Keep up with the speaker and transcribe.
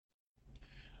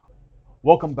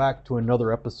Welcome back to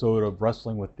another episode of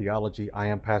Wrestling with Theology. I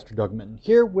am Pastor Doug Minton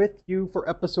here with you for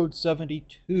episode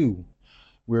 72.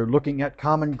 We're looking at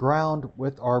common ground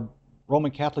with our Roman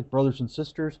Catholic brothers and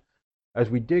sisters. As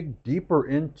we dig deeper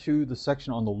into the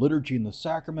section on the liturgy and the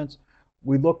sacraments,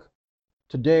 we look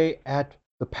today at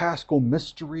the Paschal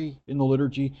mystery in the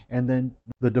liturgy and then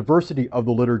the diversity of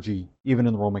the liturgy even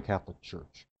in the Roman Catholic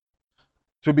Church.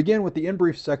 So we begin with the in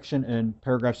brief section in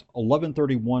paragraphs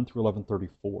 1131 through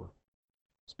 1134.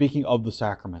 Speaking of the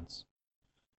sacraments.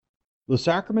 The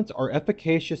sacraments are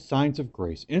efficacious signs of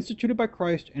grace, instituted by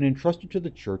Christ and entrusted to the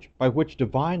Church, by which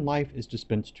divine life is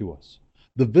dispensed to us.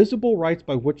 The visible rites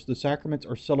by which the sacraments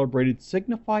are celebrated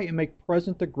signify and make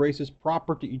present the graces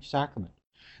proper to each sacrament.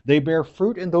 They bear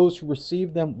fruit in those who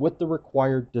receive them with the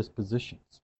required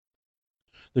dispositions.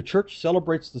 The Church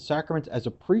celebrates the sacraments as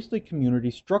a priestly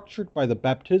community structured by the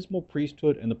baptismal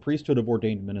priesthood and the priesthood of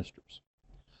ordained ministers.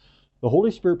 The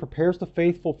Holy Spirit prepares the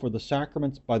faithful for the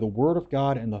sacraments by the Word of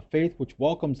God and the faith which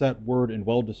welcomes that Word in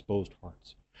well-disposed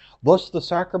hearts. Thus the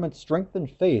sacraments strengthen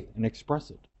faith and express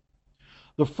it.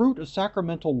 The fruit of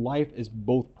sacramental life is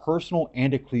both personal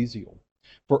and ecclesial.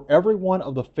 For every one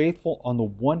of the faithful, on the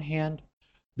one hand,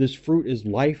 this fruit is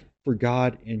life for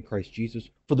God in Christ Jesus.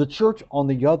 For the Church, on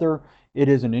the other, it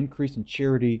is an increase in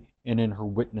charity and in her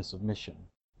witness of mission.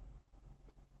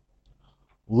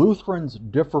 Lutherans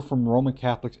differ from Roman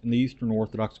Catholics and the Eastern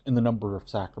Orthodox in the number of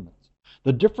sacraments.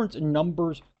 The difference in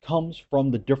numbers comes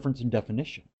from the difference in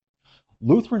definition.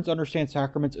 Lutherans understand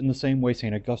sacraments in the same way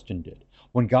St. Augustine did.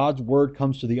 When God's word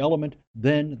comes to the element,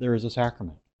 then there is a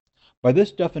sacrament. By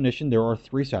this definition, there are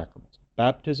three sacraments: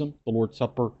 baptism, the Lord's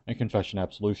Supper, and confession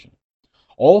absolution.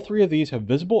 All three of these have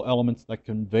visible elements that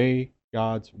convey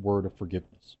God's word of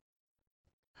forgiveness.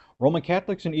 Roman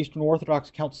Catholics and Eastern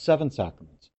Orthodox count 7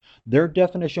 sacraments. Their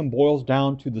definition boils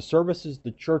down to the services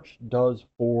the Church does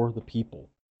for the people.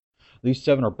 These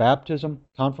 7 are baptism,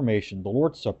 confirmation, the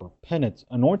Lord's Supper, penance,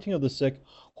 anointing of the sick,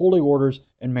 holy orders,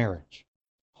 and marriage.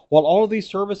 While all of these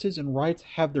services and rites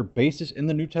have their basis in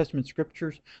the New Testament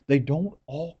scriptures, they don't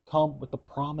all come with the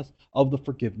promise of the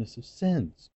forgiveness of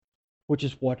sins, which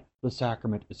is what the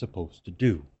sacrament is supposed to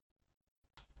do.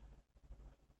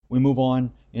 We move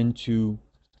on into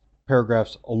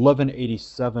paragraphs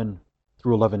 1187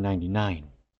 through 1199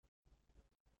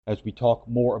 as we talk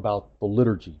more about the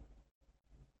liturgy.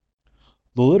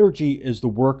 The liturgy is the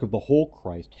work of the whole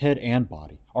Christ, head and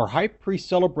body. Our high priest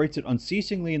celebrates it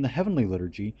unceasingly in the heavenly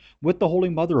liturgy with the Holy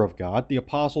Mother of God, the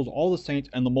apostles, all the saints,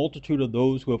 and the multitude of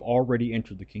those who have already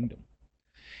entered the kingdom.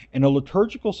 In a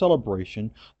liturgical celebration,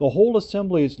 the whole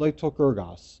assembly is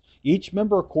liturgos, each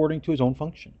member according to his own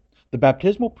function. The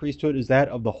baptismal priesthood is that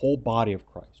of the whole body of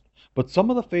Christ, but some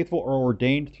of the faithful are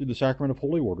ordained through the sacrament of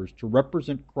holy orders to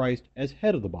represent Christ as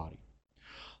head of the body.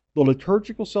 The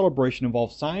liturgical celebration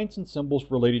involves signs and symbols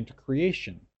relating to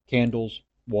creation: candles,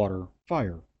 water,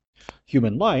 fire;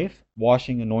 human life,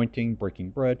 washing, anointing,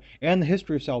 breaking bread; and the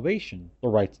history of salvation, the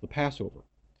rites of the Passover.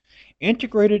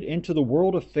 Integrated into the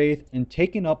world of faith and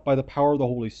taken up by the power of the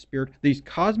Holy Spirit, these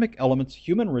cosmic elements,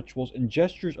 human rituals, and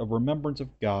gestures of remembrance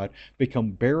of God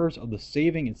become bearers of the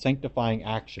saving and sanctifying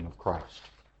action of Christ.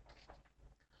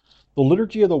 The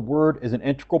liturgy of the Word is an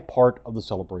integral part of the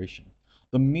celebration.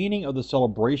 The meaning of the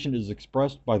celebration is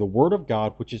expressed by the Word of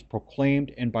God, which is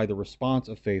proclaimed, and by the response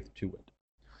of faith to it.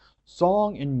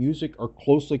 Song and music are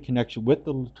closely connected with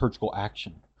the liturgical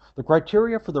action. The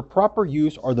criteria for their proper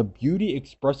use are the beauty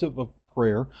expressive of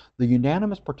prayer, the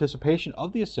unanimous participation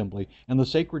of the assembly, and the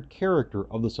sacred character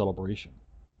of the celebration.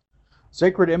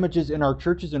 Sacred images in our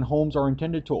churches and homes are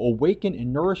intended to awaken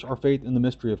and nourish our faith in the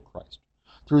mystery of Christ.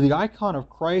 Through the icon of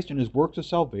Christ and his works of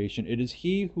salvation, it is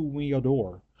he whom we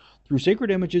adore. Through sacred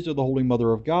images of the Holy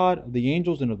Mother of God, of the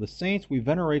angels, and of the saints, we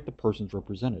venerate the persons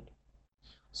represented.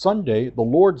 Sunday, the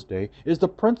Lord's Day, is the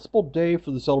principal day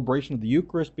for the celebration of the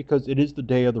Eucharist because it is the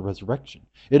day of the resurrection.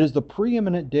 It is the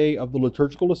preeminent day of the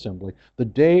liturgical assembly, the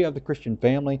day of the Christian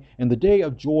family, and the day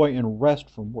of joy and rest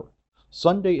from work.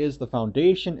 Sunday is the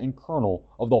foundation and kernel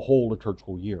of the whole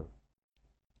liturgical year.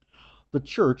 The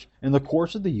Church, in the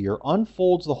course of the year,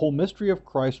 unfolds the whole mystery of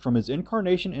Christ from his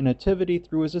incarnation and nativity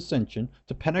through his ascension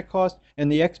to Pentecost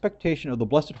and the expectation of the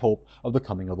blessed hope of the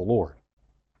coming of the Lord.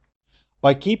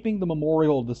 By keeping the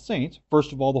memorial of the saints,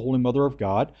 first of all the Holy Mother of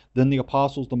God, then the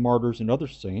apostles, the martyrs, and other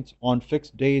saints, on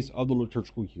fixed days of the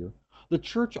liturgical year, the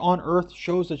Church on earth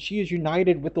shows that she is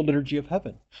united with the liturgy of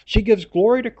heaven. She gives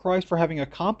glory to Christ for having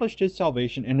accomplished his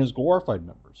salvation in his glorified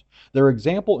members. Their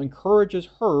example encourages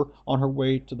her on her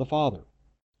way to the Father.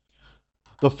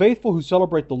 The faithful who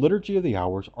celebrate the Liturgy of the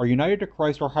Hours are united to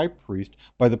Christ our High Priest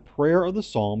by the prayer of the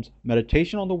Psalms,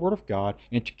 meditation on the Word of God,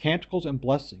 and to canticles and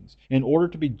blessings, in order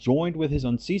to be joined with his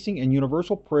unceasing and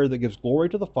universal prayer that gives glory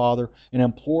to the Father and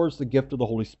implores the gift of the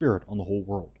Holy Spirit on the whole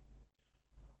world.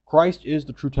 Christ is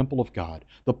the true temple of God,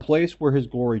 the place where his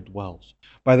glory dwells.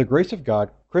 By the grace of God,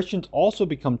 Christians also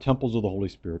become temples of the Holy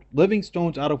Spirit, living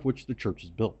stones out of which the church is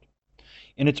built.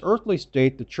 In its earthly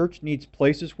state, the church needs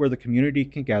places where the community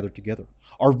can gather together.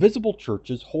 Our visible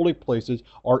churches, holy places,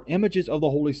 are images of the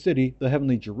holy city, the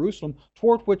heavenly Jerusalem,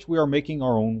 toward which we are making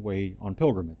our own way on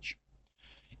pilgrimage.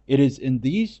 It is in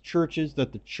these churches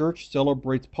that the church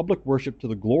celebrates public worship to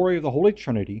the glory of the Holy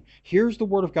Trinity, hears the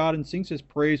word of God and sings his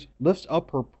praise, lifts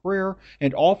up her prayer,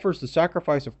 and offers the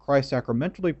sacrifice of Christ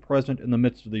sacramentally present in the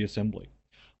midst of the assembly.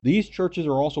 These churches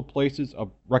are also places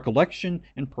of recollection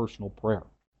and personal prayer.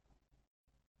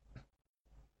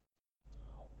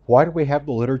 Why do we have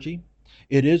the liturgy?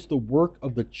 It is the work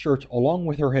of the church, along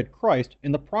with her head Christ,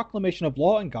 in the proclamation of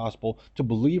law and gospel to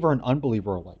believer and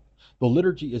unbeliever alike. The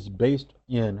liturgy is based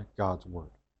in God's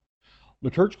Word.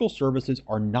 Liturgical services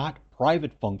are not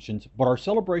private functions, but are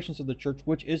celebrations of the church,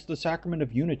 which is the sacrament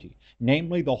of unity,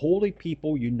 namely the holy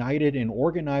people united and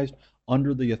organized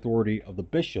under the authority of the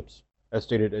bishops, as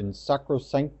stated in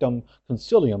Sacrosanctum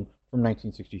Concilium from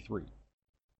 1963.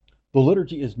 The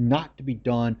liturgy is not to be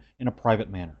done in a private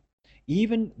manner.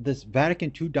 Even this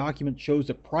Vatican II document shows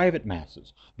that private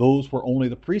masses, those where only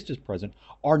the priest is present,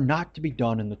 are not to be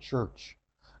done in the church.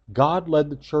 God led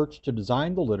the church to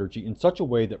design the liturgy in such a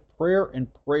way that prayer and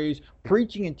praise,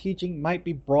 preaching and teaching might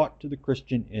be brought to the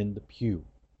Christian in the pew.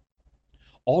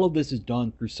 All of this is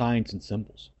done through signs and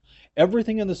symbols.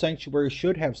 Everything in the sanctuary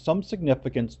should have some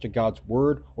significance to God's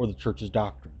word or the church's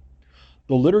doctrine.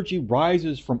 The liturgy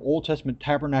rises from Old Testament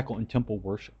tabernacle and temple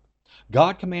worship.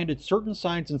 God commanded certain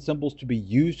signs and symbols to be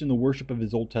used in the worship of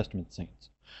his Old Testament saints.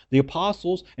 The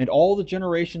apostles and all the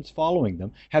generations following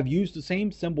them have used the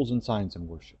same symbols and signs in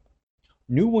worship.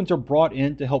 New ones are brought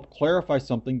in to help clarify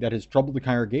something that has troubled the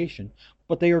congregation,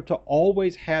 but they are to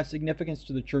always have significance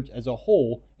to the church as a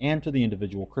whole and to the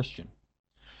individual Christian.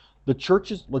 The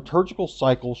church's liturgical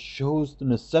cycle shows the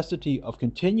necessity of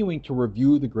continuing to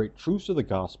review the great truths of the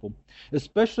gospel,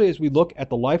 especially as we look at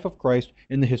the life of Christ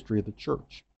in the history of the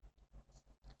church.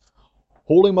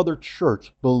 Holy Mother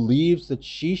Church believes that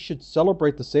she should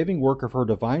celebrate the saving work of her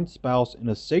divine spouse in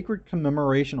a sacred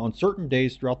commemoration on certain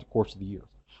days throughout the course of the year.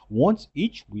 Once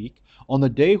each week, on the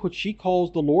day which she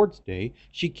calls the Lord's Day,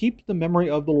 she keeps the memory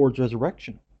of the Lord's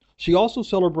resurrection. She also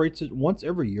celebrates it once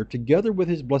every year, together with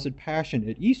his blessed passion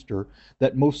at Easter,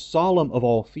 that most solemn of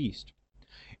all feasts.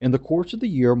 In the course of the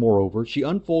year, moreover, she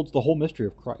unfolds the whole mystery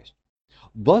of Christ.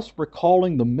 Thus,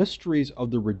 recalling the mysteries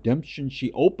of the redemption,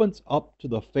 she opens up to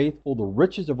the faithful the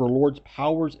riches of her Lord's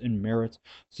powers and merits,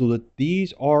 so that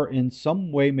these are in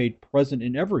some way made present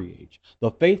in every age.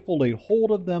 The faithful lay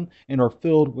hold of them and are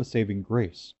filled with saving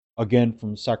grace. Again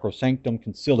from Sacrosanctum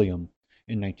Concilium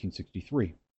in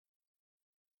 1963.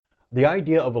 The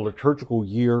idea of a liturgical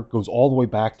year goes all the way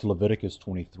back to Leviticus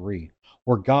 23,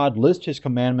 where God lists his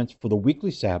commandments for the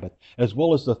weekly Sabbath, as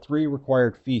well as the 3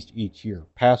 required feasts each year,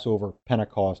 Passover,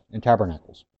 Pentecost, and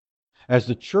Tabernacles. As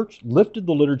the church lifted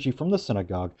the liturgy from the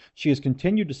synagogue, she has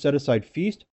continued to set aside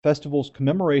feasts, festivals,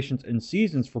 commemorations, and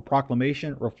seasons for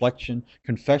proclamation, reflection,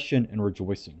 confession, and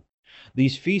rejoicing.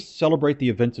 These feasts celebrate the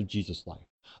events of Jesus' life.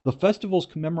 The festivals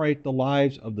commemorate the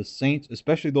lives of the saints,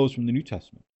 especially those from the New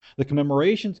Testament. The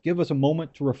commemorations give us a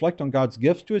moment to reflect on God's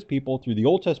gifts to his people through the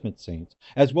Old Testament saints,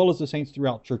 as well as the saints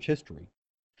throughout church history.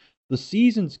 The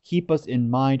seasons keep us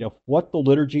in mind of what the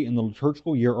liturgy and the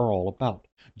liturgical year are all about: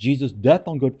 Jesus' death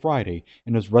on Good Friday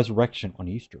and his resurrection on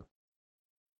Easter.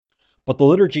 But the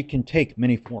liturgy can take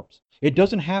many forms. It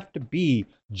doesn't have to be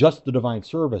just the divine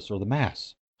service or the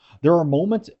Mass. There are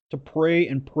moments to pray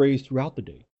and praise throughout the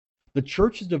day. The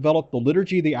Church has developed the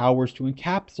Liturgy of the Hours to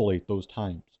encapsulate those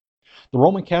times. The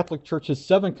Roman Catholic Church has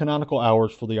 7 canonical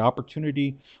hours for the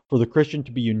opportunity for the Christian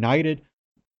to be united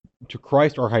to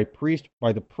Christ our High Priest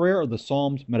by the prayer of the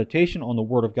Psalms, meditation on the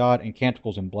Word of God, and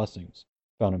canticles and blessings,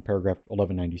 found in paragraph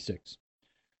 1196.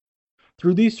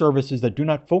 Through these services that do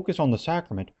not focus on the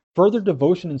sacrament, further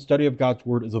devotion and study of God's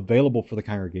Word is available for the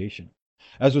congregation.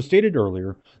 As was stated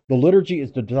earlier, the liturgy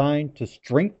is designed to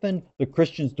strengthen the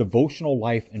Christian's devotional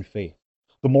life and faith.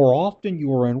 The more often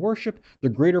you are in worship, the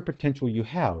greater potential you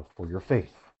have for your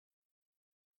faith.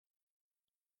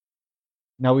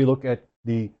 Now we look at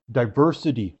the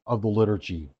diversity of the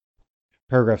liturgy,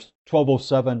 paragraphs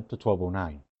 1207 to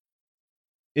 1209.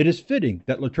 It is fitting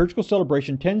that liturgical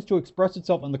celebration tends to express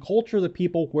itself in the culture of the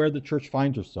people where the church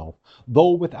finds herself,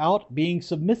 though without being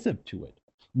submissive to it.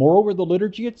 Moreover, the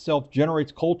liturgy itself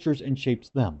generates cultures and shapes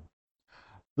them.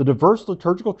 The diverse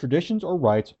liturgical traditions or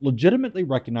rites legitimately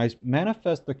recognized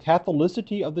manifest the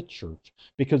Catholicity of the Church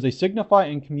because they signify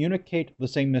and communicate the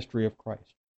same mystery of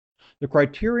Christ. The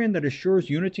criterion that assures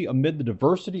unity amid the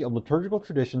diversity of liturgical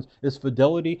traditions is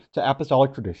fidelity to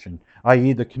apostolic tradition,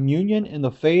 i.e., the communion in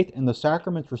the faith and the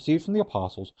sacraments received from the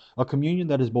apostles, a communion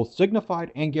that is both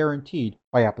signified and guaranteed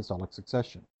by apostolic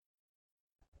succession.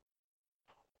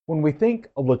 When we think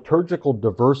of liturgical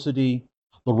diversity,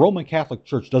 the Roman Catholic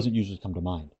Church doesn't usually come to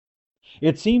mind.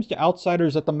 It seems to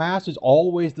outsiders that the Mass is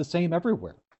always the same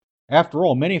everywhere. After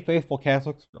all, many faithful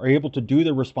Catholics are able to do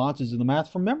their responses in the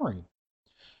Mass from memory.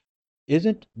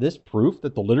 Isn't this proof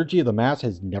that the liturgy of the Mass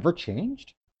has never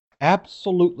changed?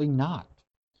 Absolutely not.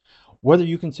 Whether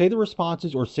you can say the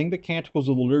responses or sing the canticles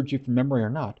of the liturgy from memory or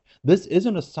not, this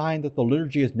isn't a sign that the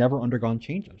liturgy has never undergone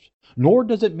changes, nor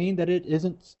does it mean that it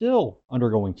isn't still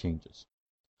undergoing changes.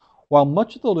 While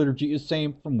much of the liturgy is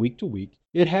same from week to week,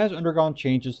 it has undergone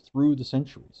changes through the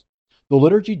centuries. The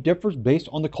liturgy differs based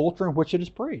on the culture in which it is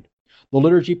prayed. The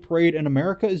liturgy prayed in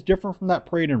America is different from that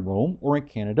prayed in Rome or in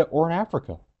Canada or in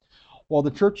Africa. While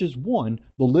the church is one,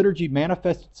 the liturgy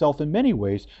manifests itself in many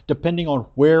ways depending on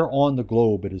where on the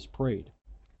globe it is prayed.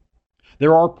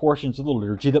 There are portions of the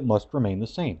liturgy that must remain the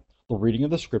same: the reading of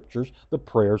the scriptures, the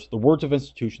prayers, the words of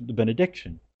institution, the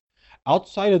benediction.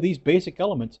 Outside of these basic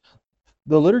elements,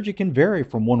 the liturgy can vary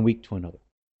from one week to another.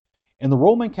 In the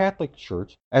Roman Catholic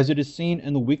Church, as it is seen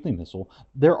in the weekly missal,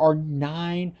 there are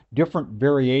 9 different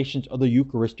variations of the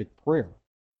Eucharistic prayer.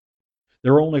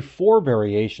 There are only 4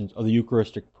 variations of the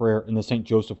Eucharistic prayer in the St.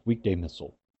 Joseph weekday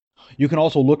missal. You can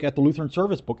also look at the Lutheran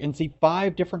Service Book and see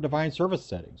 5 different divine service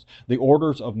settings: the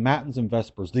orders of Matins and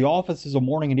Vespers, the offices of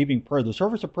morning and evening prayer, the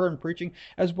service of prayer and preaching,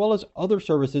 as well as other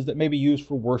services that may be used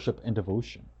for worship and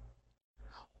devotion.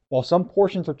 While some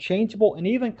portions are changeable and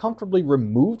even comfortably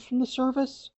removed from the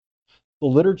service, the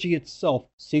liturgy itself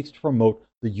seeks to promote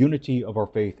the unity of our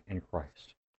faith in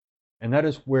Christ. And that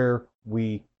is where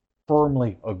we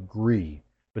firmly agree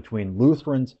between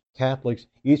Lutherans, Catholics,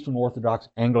 Eastern Orthodox,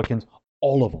 Anglicans,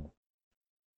 all of them.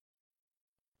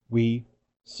 We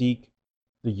seek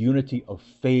the unity of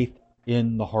faith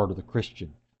in the heart of the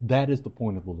Christian. That is the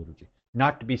point of the liturgy,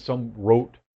 not to be some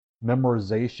rote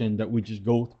memorization that we just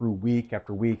go through week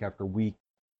after week after week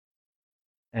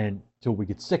until we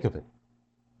get sick of it.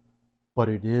 But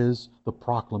it is the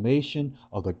proclamation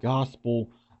of the gospel,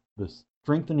 the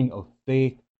strengthening of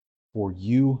faith for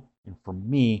you and for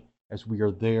me as we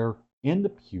are there in the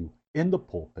pew, in the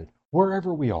pulpit,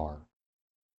 wherever we are,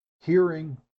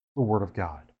 hearing the Word of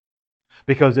God.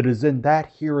 Because it is in that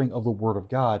hearing of the Word of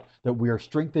God that we are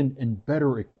strengthened and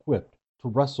better equipped to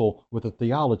wrestle with the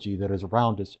theology that is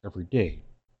around us every day.